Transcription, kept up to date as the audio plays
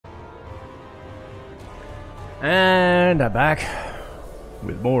And I'm back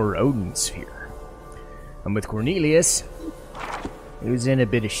with more Odin Sphere. I'm with Cornelius, who's in a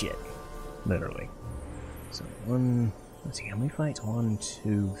bit of shit. Literally. So, let's see, how many fights? 1,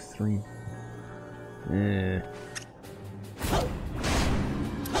 2, 3.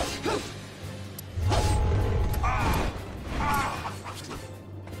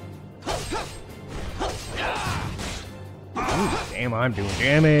 Ooh, damn, I'm doing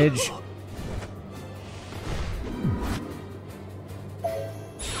damage.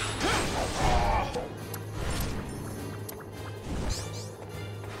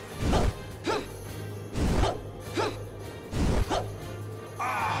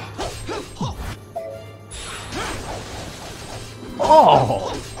 Oh!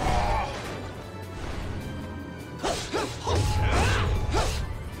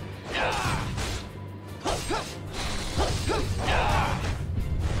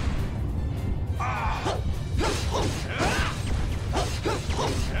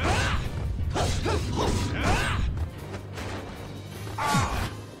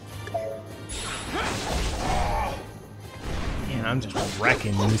 Man, I'm just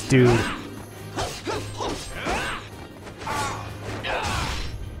wrecking this dude.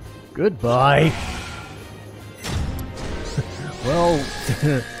 Goodbye. Well,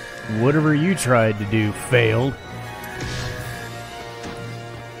 whatever you tried to do failed.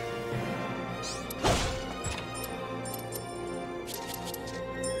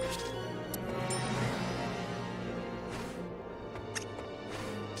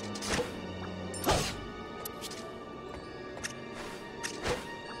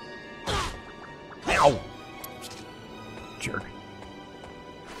 Ow! Jerk.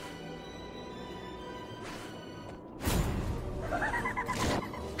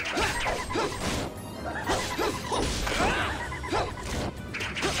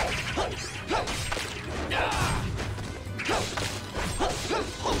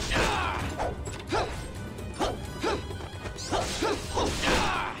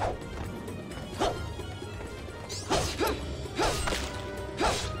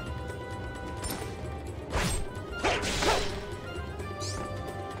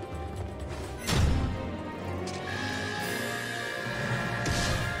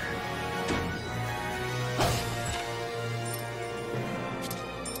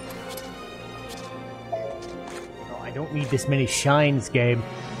 I don't need this many shines, game.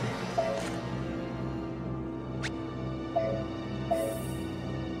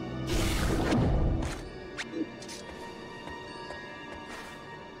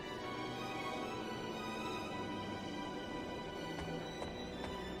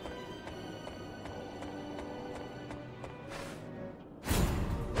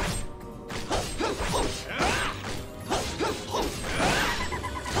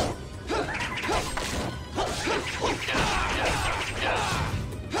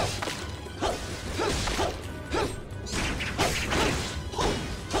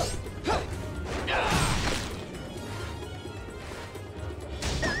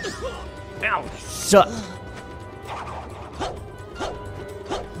 Ow, shut.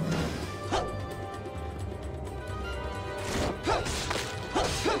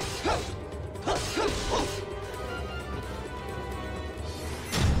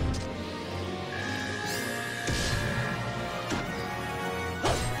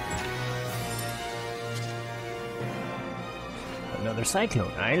 Another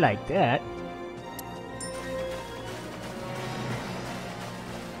cyclone. I like that.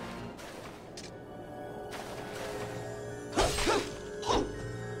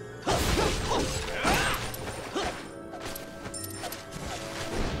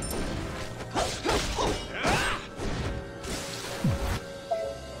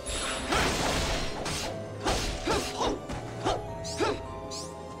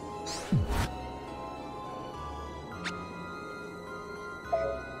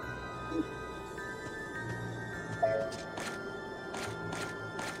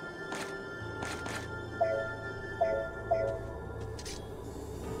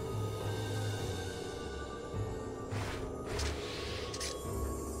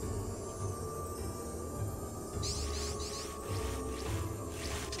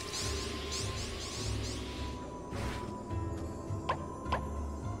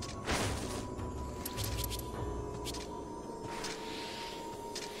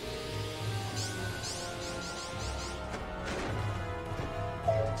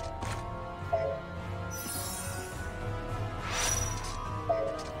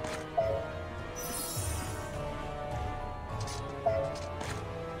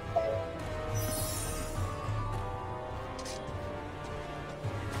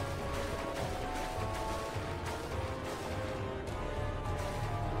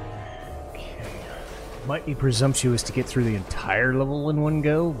 Might be presumptuous to get through the entire level in one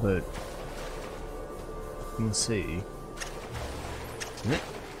go, but we'll see.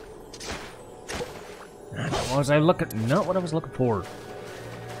 What was I looking? Not what I was looking for.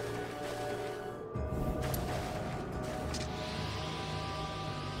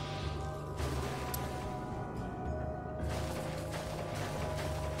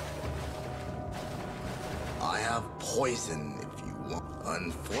 I have poison if you want.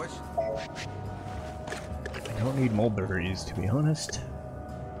 Unfortunately. I don't need mulberries, to be honest.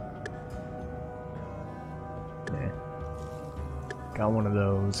 Yeah. Got one of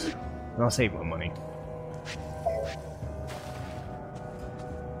those. I'll save my money.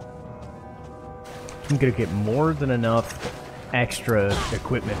 I'm gonna get more than enough extra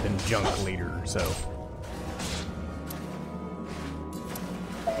equipment than junk leader, so.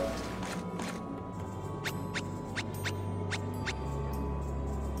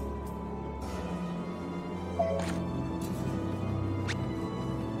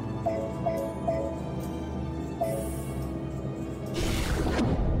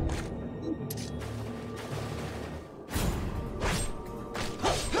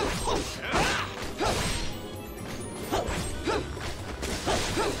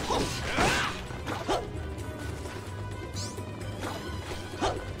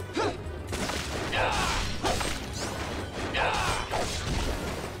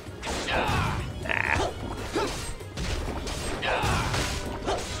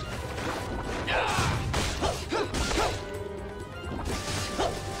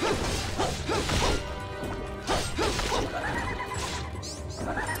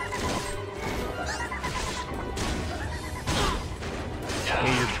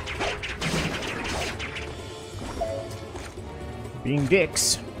 Being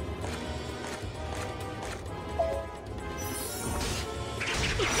dicks.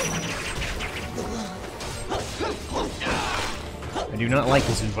 I do not like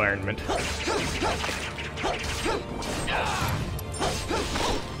this environment.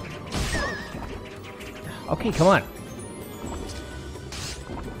 Okay, come on.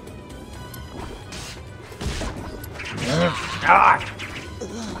 Ah!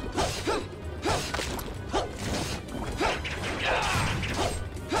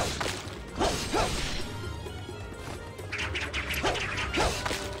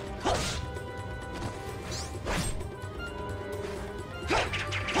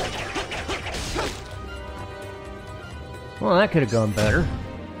 Well, that could have gone better.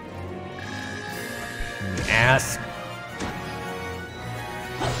 Ass.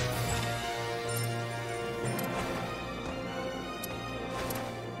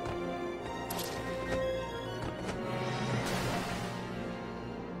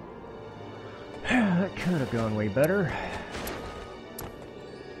 That could have gone way better.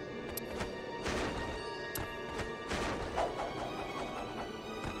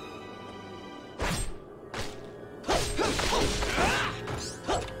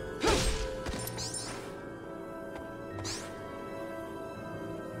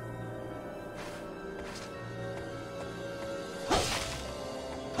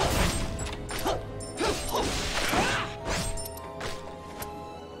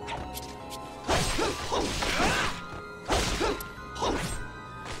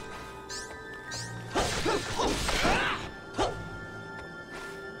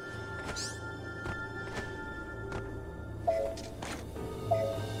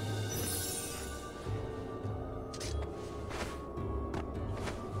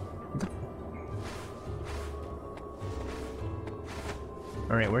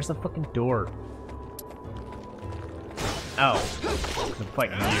 Alright, where's the fucking door? Oh. I'm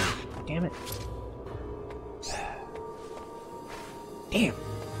fighting you. Damn it. Damn.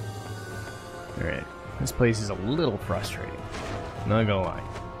 Alright. This place is a little frustrating. Not gonna lie.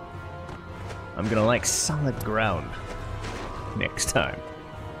 I'm gonna like solid ground next time.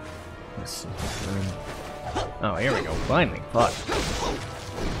 Let's see. Oh, here we go. Finally. Fuck.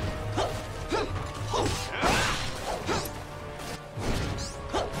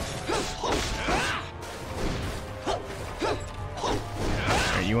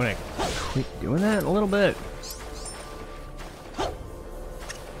 You want to quit doing that a little bit?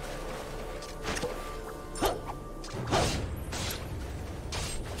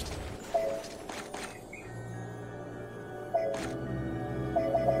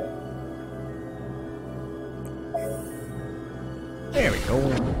 There we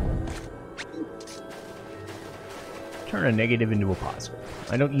go. Turn a negative into a positive.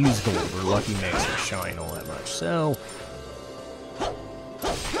 I don't use gold or lucky mix or shine all that much, so...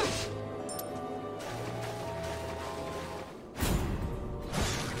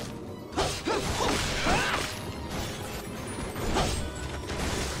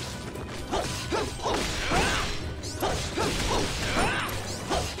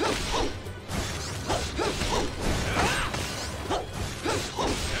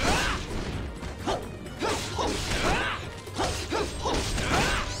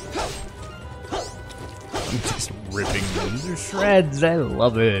 shreds. I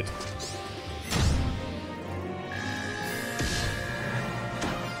love it.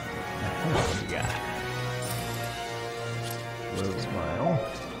 What do we got? Rose vial.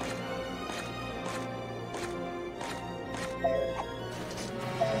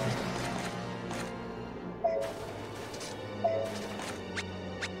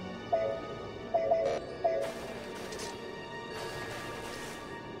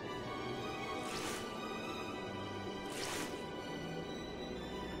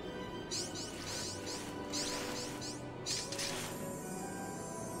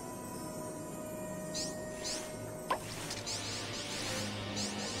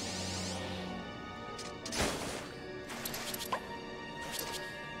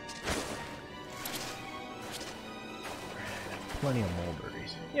 Plenty of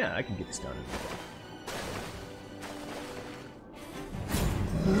mulberries. Yeah, I can get this done.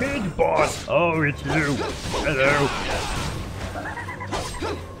 Mid boss! Oh, it's you! Hello!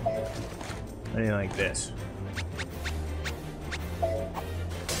 I didn't like this.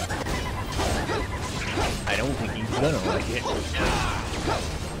 I don't think he's gonna like it.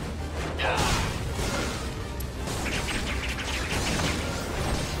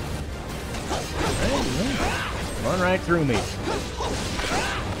 Run right through me.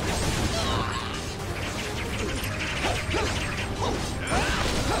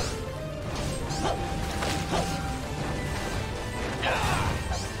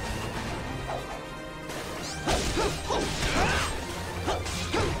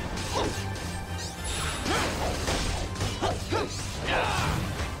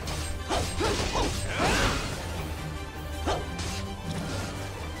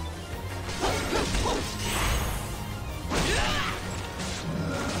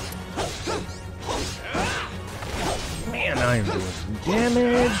 I am doing some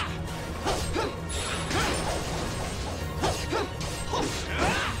damage.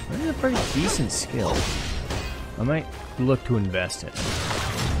 That's a pretty decent skill. I might look to invest in it.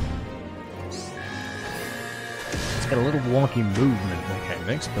 It's got a little wonky movement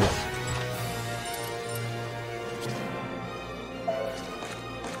mechanics, but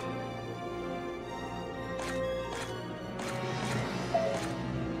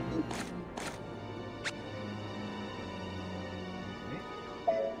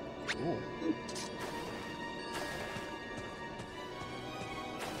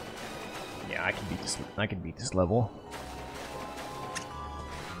yeah, I can beat this level.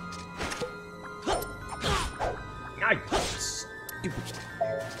 Ay, stupid.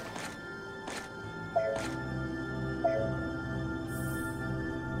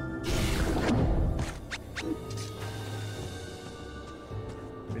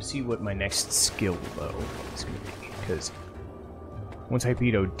 Let's see what my next skill though is gonna be, because once I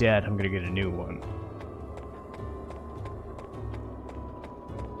beat Odette, I'm gonna get a new one.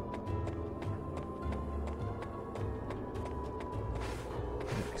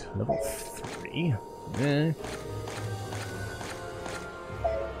 Level 3.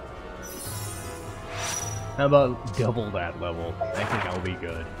 How about double that level? I think I'll be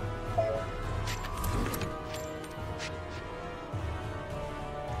good.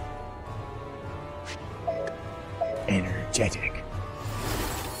 Energetic.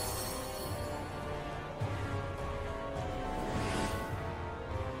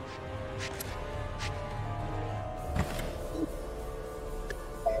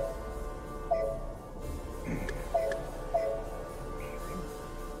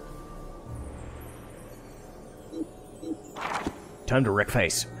 Time to wreck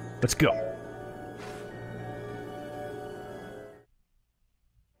face. Let's go.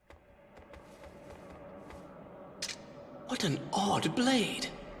 What an odd blade.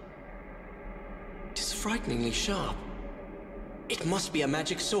 It is frighteningly sharp. It must be a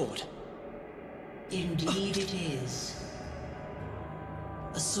magic sword. Indeed it is.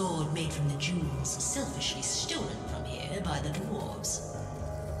 A sword made from the jewels selfishly stolen from here by the dwarves.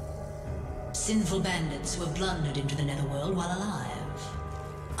 Sinful bandits who have blundered into the Netherworld while alive.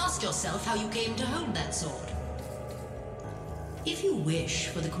 Ask yourself how you came to hold that sword. If you wish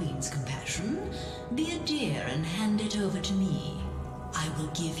for the Queen's compassion, be a dear and hand it over to me. I will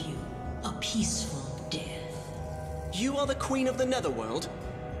give you a peaceful death. You are the Queen of the Netherworld?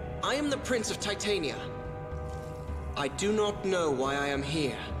 I am the Prince of Titania. I do not know why I am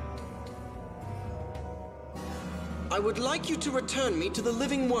here. I would like you to return me to the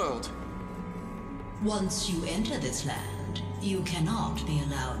living world. Once you enter this land, you cannot be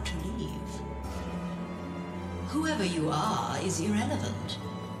allowed to leave. Whoever you are is irrelevant.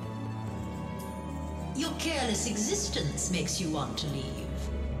 Your careless existence makes you want to leave.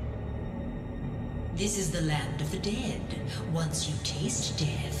 This is the land of the dead. Once you taste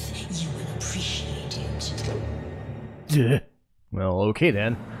death, you will appreciate it. Duh. Well, okay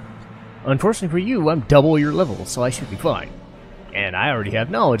then. Unfortunately for you, I'm double your level, so I should be fine. And I already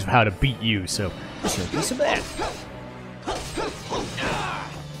have knowledge of how to beat you, so this shouldn't be so bad.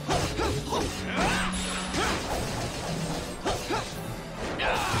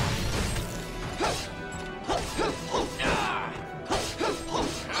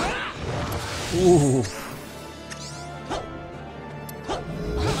 Ooh.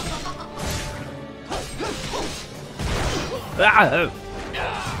 Ah!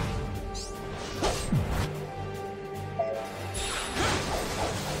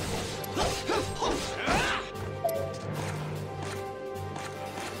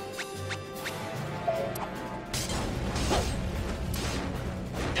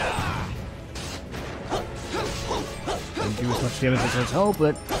 Didn't do as much damage as I was hoping,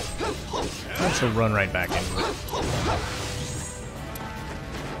 but I should run right back into it.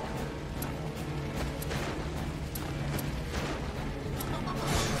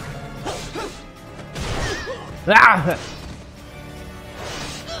 Ah!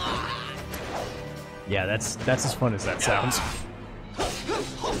 Yeah, that's as fun as that sounds.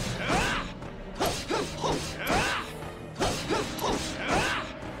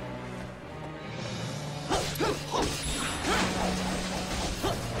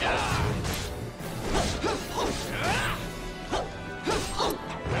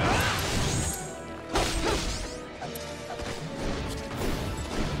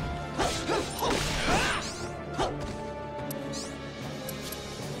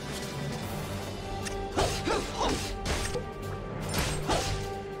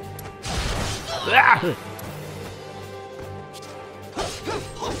 Ah!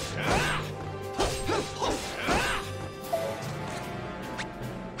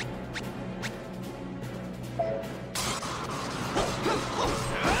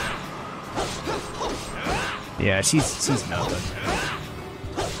 Yeah, she's nothing.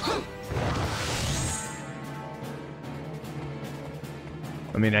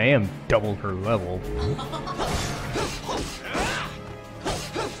 I mean, I am double her level.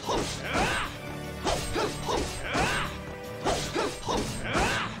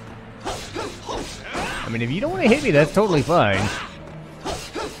 I mean, if you don't want to hit me, that's totally fine.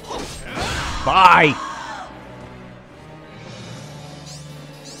 Bye!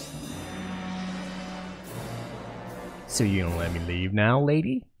 So you don't let me leave now,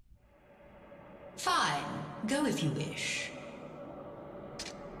 lady? Fine. Go if you wish.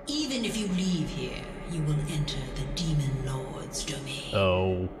 Even if you leave here, you will enter the Demon Lord's domain.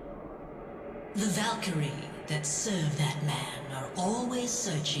 Oh. The Valkyrie that serve that man are always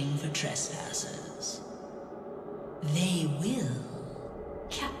searching for trespassers. They will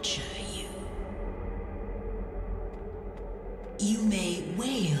capture you. You may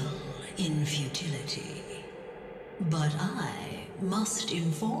wail in futility, but I must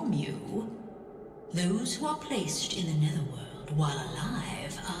inform you, those who are placed in the Netherworld while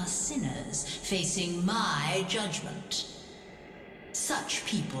alive are sinners facing my judgment. Such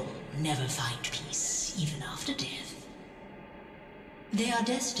people never find peace, even after death. They are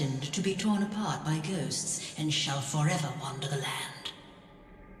destined to be torn apart by ghosts and shall forever wander the land.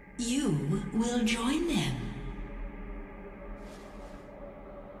 You will join them.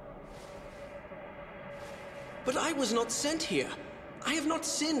 But I was not sent here. I have not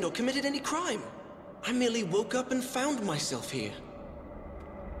sinned or committed any crime. I merely woke up and found myself here.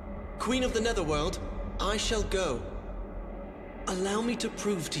 Queen of the Netherworld, I shall go. Allow me to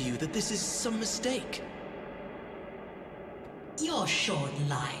prove to you that this is some mistake. Your short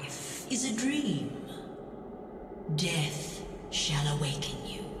life is a dream. Death shall awaken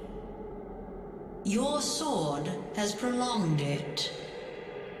you. Your sword has prolonged it.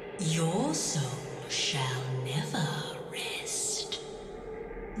 Your soul shall never rest.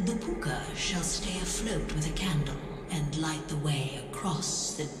 The Pooka shall stay afloat with a candle and light the way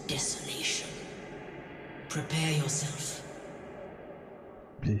across the desolation. Prepare yourself.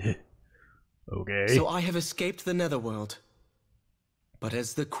 Okay. So I have escaped the Netherworld. But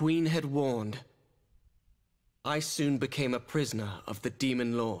as the Queen had warned, I soon became a prisoner of the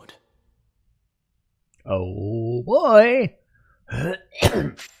Demon Lord. Oh boy.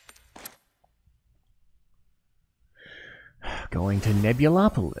 Going to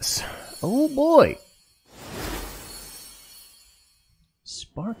Nebulopolis. Oh boy.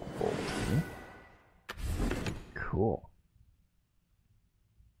 Spark bolt. Huh? Cool.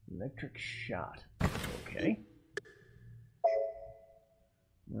 Electric shot. Okay.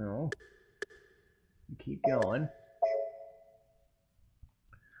 Well, keep going.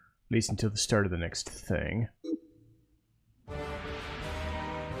 least until the start of the next thing.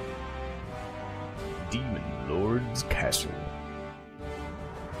 Demon Lord's Castle.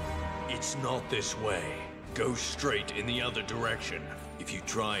 It's not this way. Go straight in the other direction. If you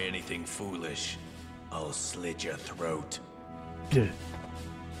try anything foolish, I'll slit your throat. Duh.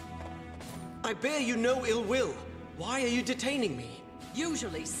 I bear you no ill will. Why are you detaining me?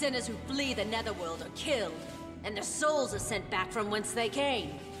 Usually, sinners who flee the Netherworld are killed, and their souls are sent back from whence they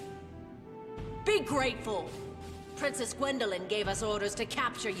came. Be grateful! Princess Gwendolyn gave us orders to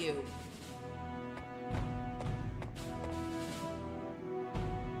capture you.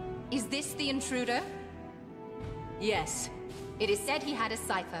 Is this the intruder? Yes. It is said he had a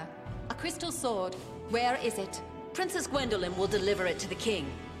cipher. A crystal sword. Where is it? Princess Gwendolyn will deliver it to the king.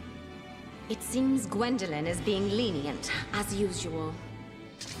 It seems Gwendolyn is being lenient, as usual.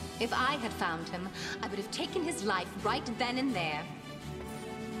 If I had found him, I would have taken his life right then and there.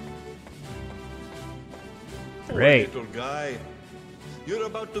 Great. Poor little guy. You're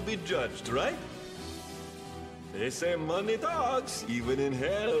about to be judged, right? They say money talks, even in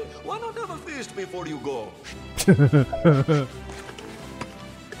hell. Why not have a feast before you go?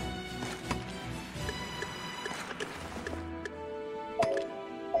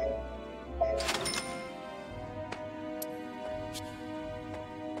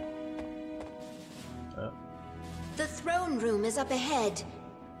 The throne room is up ahead.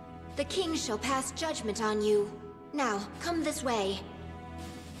 The king shall pass judgment on you. Now, come this way.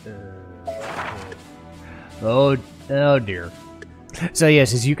 Oh dear. So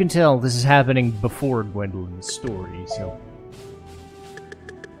yes, as you can tell, this is happening before Gwendolyn's story, so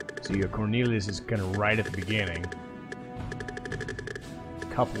yeah, Cornelius is kind of right at the beginning. A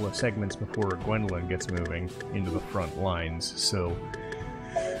couple of segments before Gwendolyn gets moving into the front lines, so...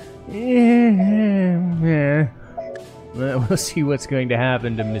 yeah. We'll see what's going to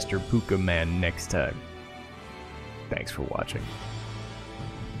happen to Mr. Pooka Man next time. Thanks for watching.